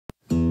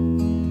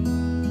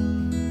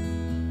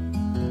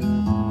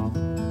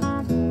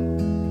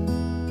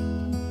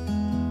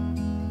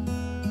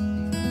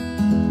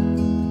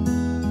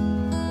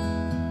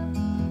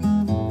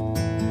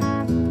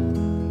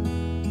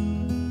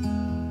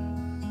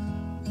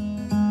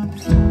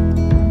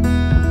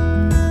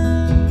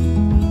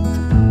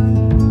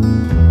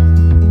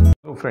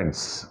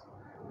friends,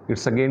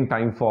 it's again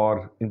time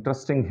for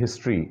interesting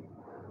history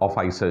of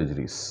eye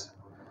surgeries.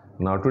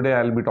 Now today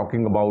I'll be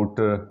talking about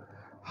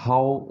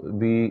how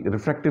the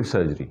refractive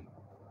surgery,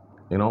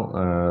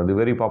 the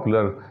very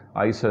popular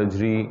eye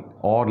surgery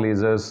or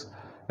lasers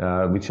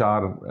which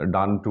are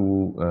done to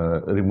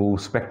remove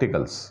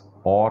spectacles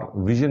or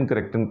vision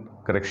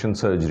correction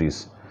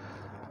surgeries.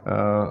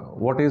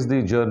 What is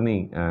the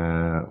journey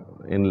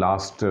in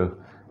last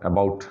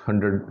about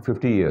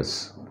 150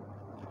 years?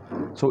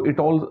 So it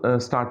all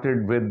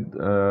started with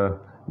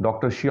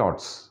Dr.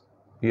 Schiotz.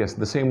 Yes,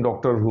 the same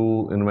doctor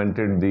who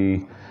invented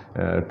the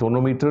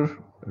tonometer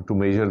to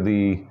measure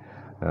the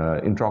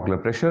intraocular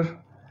pressure.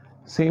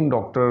 Same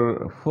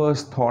doctor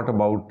first thought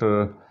about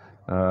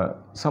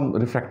some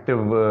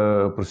refractive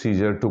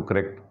procedure to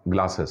correct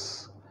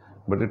glasses,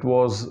 but it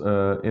was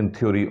in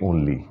theory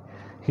only.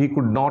 He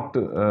could not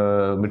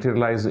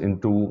materialize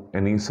into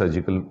any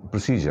surgical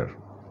procedure.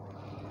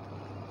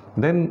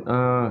 Then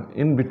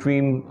in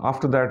between,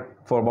 after that,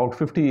 for about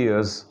 50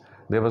 years,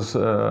 there was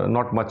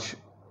not much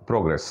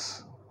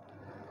progress.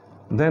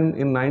 Then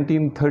in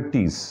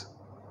 1930s,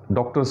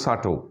 Dr.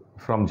 Sato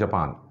from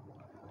Japan,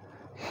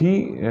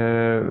 he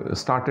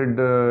started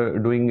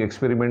doing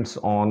experiments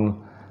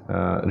on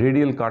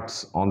radial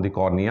cuts on the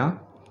cornea,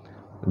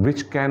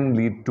 which can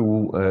lead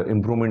to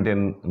improvement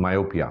in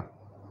myopia.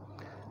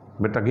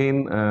 But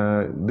again,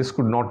 this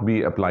could not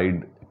be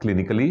applied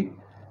clinically,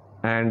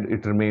 and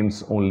it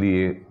remains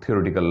only a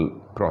theoretical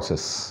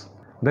process.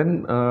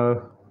 Then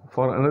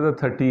for another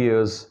 30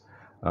 years,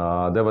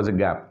 there was a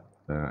gap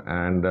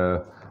and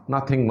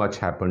nothing much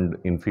happened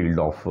in field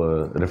of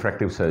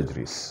refractive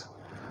surgeries.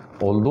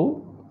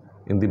 Although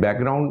in the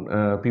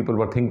background people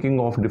were thinking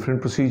of different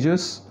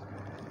procedures,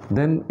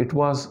 then it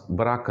was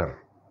Barakar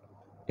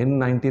in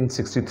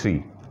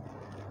 1963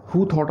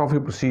 who thought of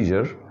a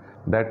procedure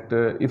that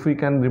if we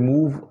can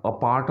remove a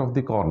part of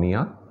the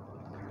cornea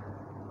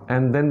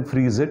and then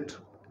freeze it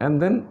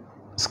and then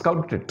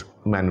sculpt it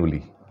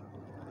manually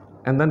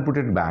and then put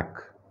it back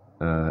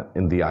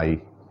in the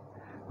eye,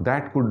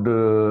 that could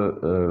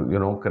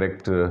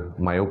correct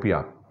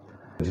myopia.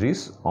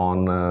 Surgeries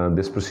on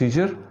this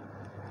procedure,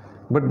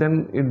 but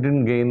then it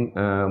didn't gain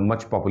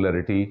much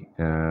popularity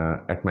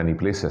at many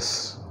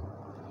places,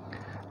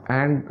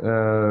 and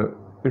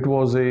it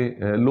was a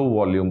low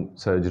volume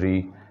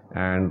surgery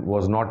and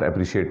was not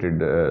appreciated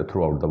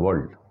throughout the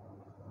world.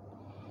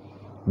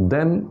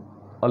 Then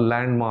a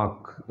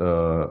landmark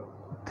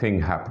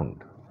thing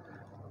happened,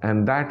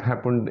 and that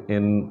happened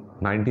in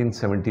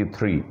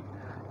 1973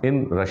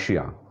 in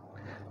Russia,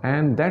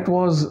 and that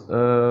was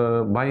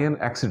by an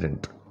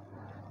accident.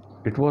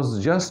 It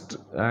was just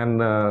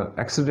an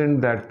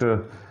accident that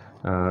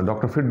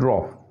Dr.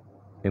 Fedorov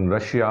in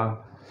Russia,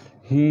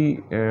 he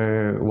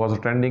was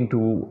attending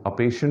to a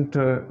patient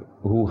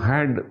who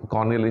had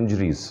corneal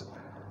injuries,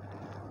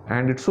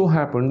 and it so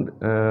happened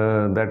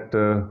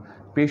that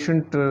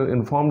patient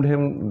informed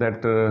him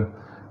that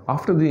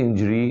after the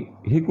injury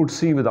he could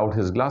see without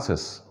his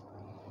glasses.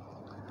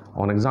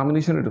 On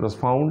examination, it was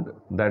found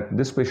that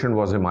this patient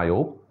was a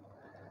myope,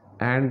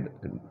 and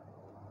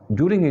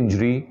during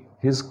injury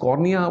his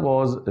cornea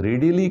was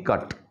radially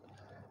cut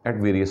at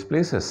various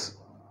places,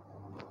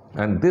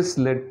 and this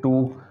led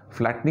to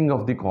flattening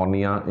of the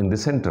cornea in the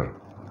center.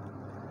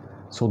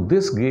 So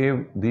this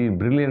gave the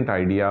brilliant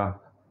idea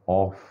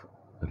of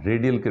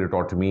radial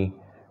keratotomy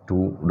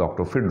to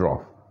Dr.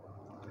 Fedorov.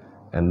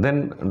 And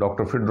then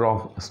Dr.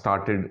 Fedorov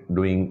started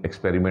doing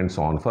experiments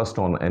first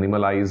on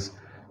animal eyes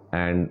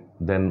and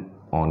then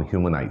on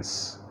human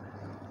eyes.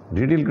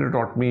 Radial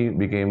keratotomy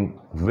became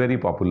very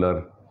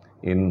popular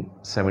in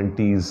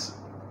 70s,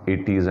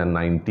 80s and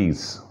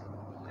 90s.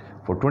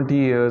 For 20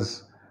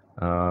 years,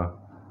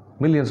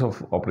 millions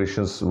of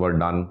operations were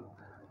done,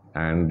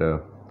 and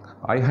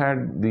I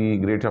had the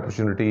great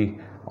opportunity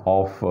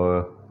of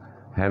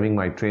having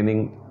my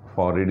training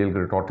for radial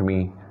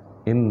keratotomy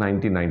in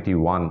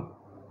 1991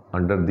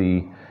 under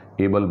the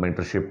able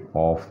mentorship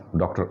of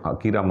Dr.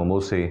 Akira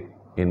Momose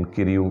in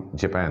Kiryu,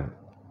 Japan.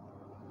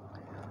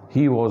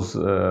 He was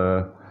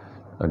a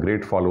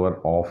great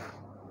follower of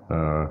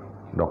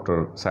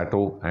Dr.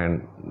 Sato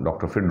and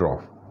Dr.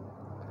 Fedorov.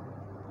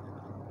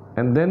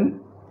 And then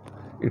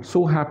it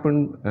so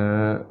happened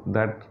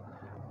that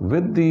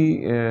with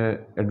the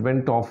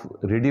advent of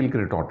radial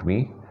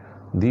keratotomy,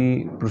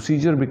 the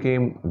procedure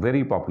became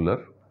very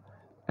popular,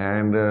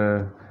 and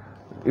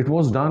it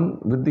was done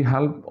with the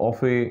help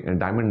of a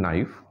diamond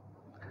knife,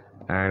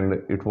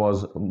 and it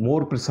was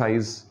more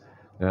precise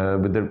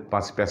with the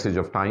passage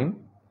of time,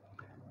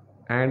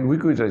 and we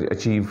could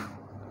achieve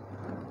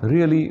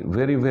really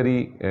very,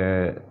 very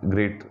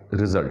great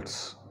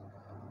results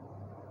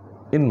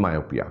in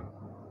myopia,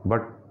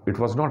 but it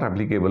was not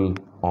applicable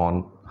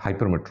on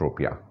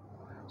hypermetropia.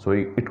 So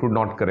it could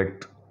not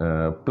correct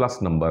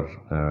plus number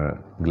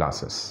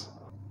glasses.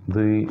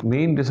 The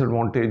main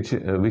disadvantage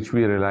which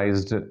we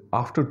realized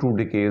after 2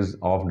 decades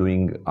of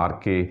doing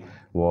RK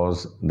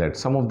was that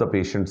some of the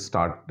patients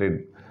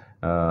started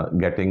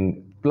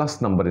getting plus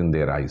number in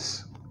their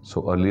eyes.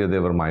 So earlier they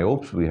were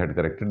myopes, we had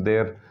corrected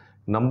there,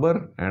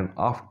 number, and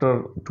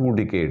after 2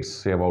 decades,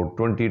 say about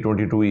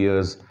 20-22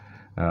 years,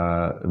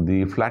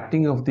 the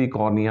flattening of the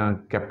cornea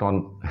kept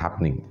on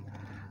happening,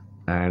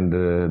 and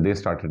they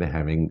started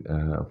having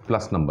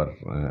plus number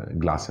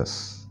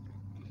glasses.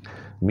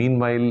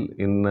 Meanwhile,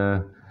 in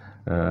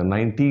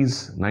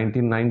 1990s,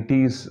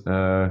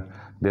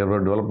 there were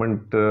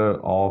development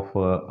of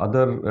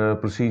other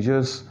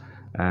procedures,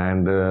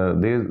 and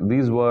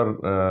these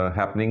were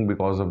happening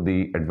because of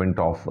the advent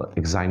of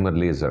excimer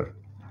laser.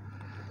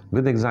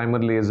 With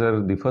excimer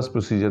laser, the first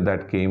procedure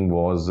that came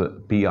was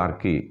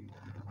PRK,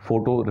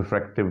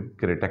 photorefractive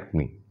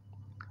keratectomy.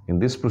 In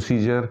this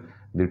procedure,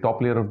 the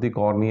top layer of the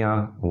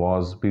cornea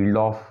was peeled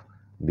off,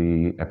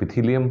 the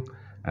epithelium,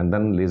 and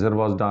then laser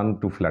was done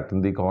to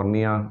flatten the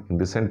cornea in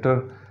the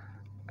center,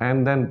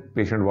 and then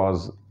patient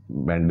was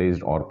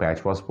bandaged or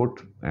patch was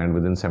put, and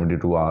within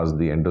 72 hours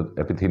the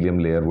epithelium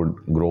layer would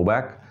grow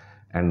back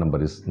and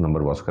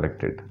number was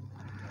corrected.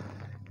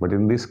 But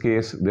in this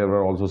case, there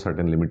were also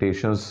certain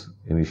limitations.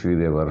 Initially,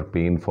 there were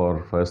pain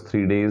for first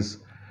 3 days,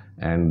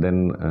 and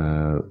then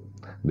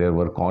there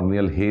were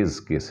corneal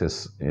haze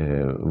cases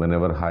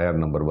whenever higher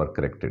number were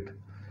corrected.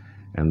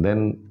 And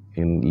then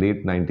in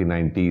late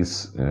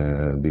 1990s,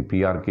 the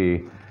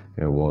PRK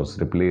was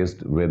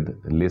replaced with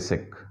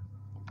LASIK,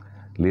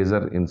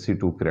 laser in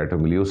situ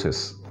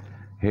keratomeliosis.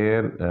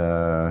 Here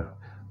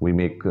we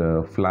make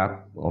a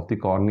flap of the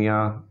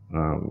cornea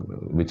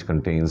which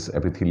contains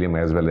epithelium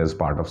as well as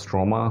part of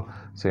stroma,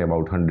 say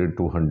about 100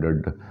 to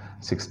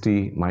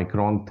 160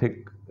 micron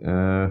thick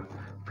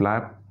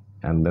flap,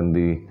 and then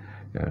the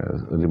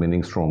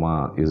remaining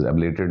stroma is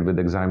ablated with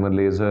excimer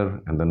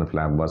laser, and then the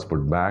flap was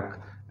put back,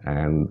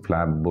 and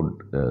flap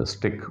would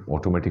stick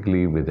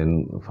automatically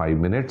within 5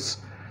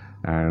 minutes,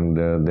 and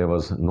there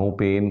was no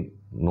pain,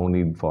 no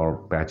need for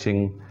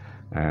patching,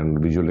 and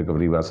visual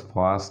recovery was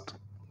fast.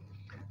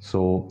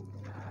 So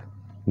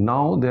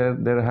now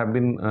there have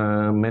been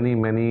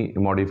many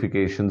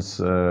modifications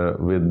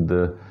with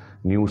the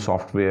new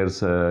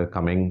softwares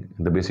coming.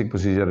 The basic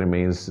procedure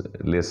remains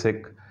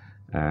LASIK,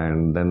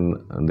 and then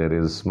there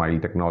is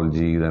SMILE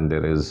technology, then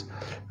there is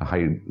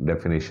high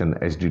definition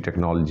HD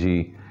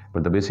technology,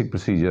 but the basic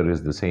procedure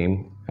is the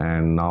same,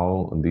 and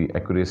now the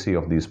accuracy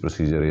of this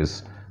procedure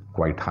is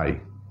quite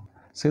high.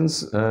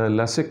 Since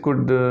LASIK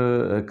could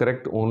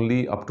correct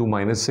only up to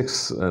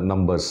 -6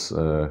 numbers,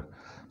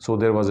 so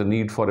there was a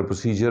need for a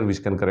procedure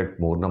which can correct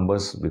more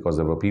numbers, because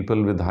there were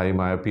people with high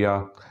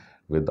myopia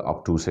with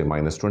up to say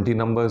 -20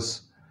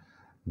 numbers.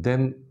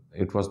 Then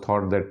it was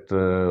thought that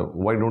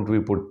why don't we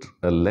put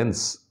a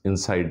lens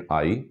inside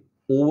eye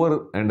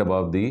over and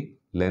above the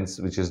lens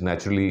which is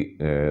naturally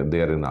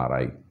there in our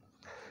eye.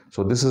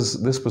 So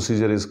this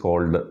procedure is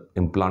called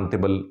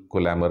implantable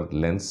collamer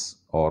lens,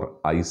 or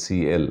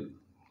ICL.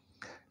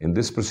 In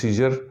this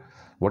procedure,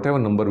 whatever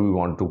number we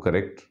want to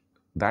correct,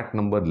 that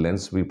number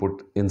lens we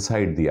put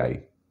inside the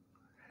eye,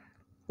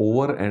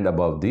 over and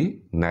above the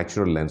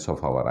natural lens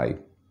of our eye.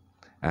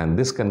 And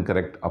this can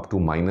correct up to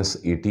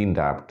 -18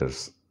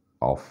 diopters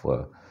of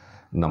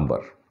number.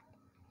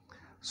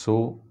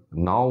 So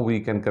now we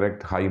can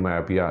correct high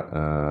myopia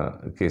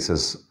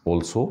cases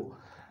also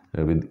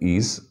with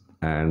ease,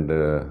 and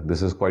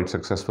this is quite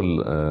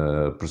successful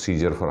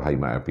procedure for high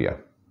myopia.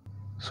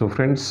 So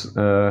friends,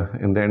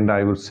 in the end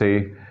I would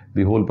say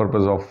the whole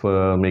purpose of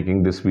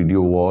making this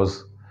video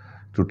was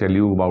to tell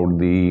you about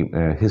the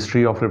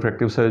history of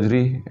refractive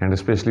surgery, and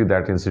especially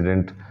that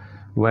incident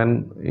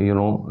when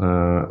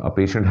a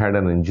patient had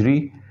an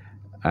injury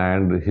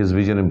and his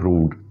vision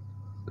improved.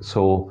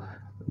 So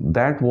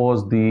that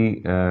was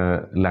the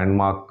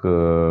landmark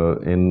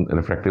in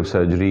refractive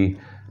surgery,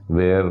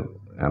 where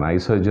an eye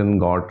surgeon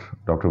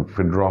Dr.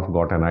 Fidroff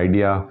got an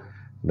idea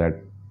that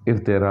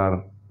if there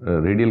are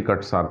radial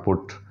cuts are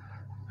put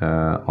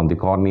on the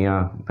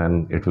cornea,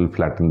 then it will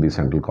flatten the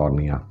central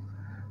cornea.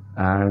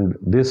 And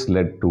this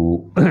led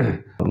to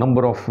a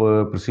number of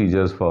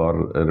procedures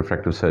for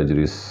refractive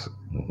surgeries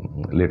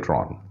later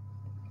on.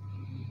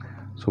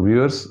 So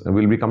viewers,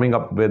 will be coming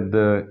up with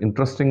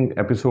interesting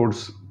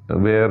episodes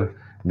where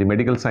the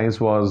medical science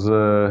was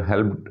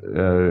helped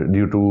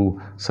due to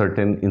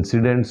certain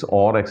incidents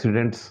or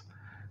accidents,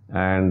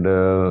 and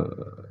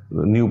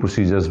new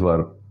procedures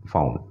were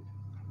found.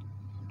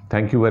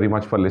 Thank you very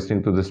much for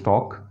listening to this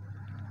talk.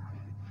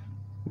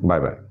 Bye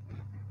bye.